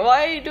 Okay,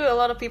 why do a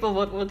lot of people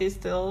vote Woody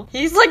still?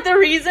 He's like the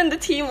reason the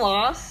team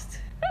lost.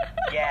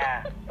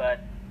 Yeah, but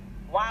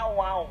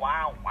wow.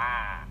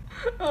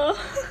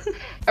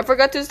 I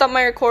forgot to stop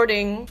my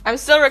recording. I'm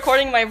still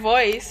recording my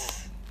voice.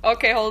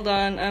 Okay, hold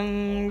on.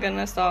 I'm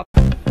gonna stop.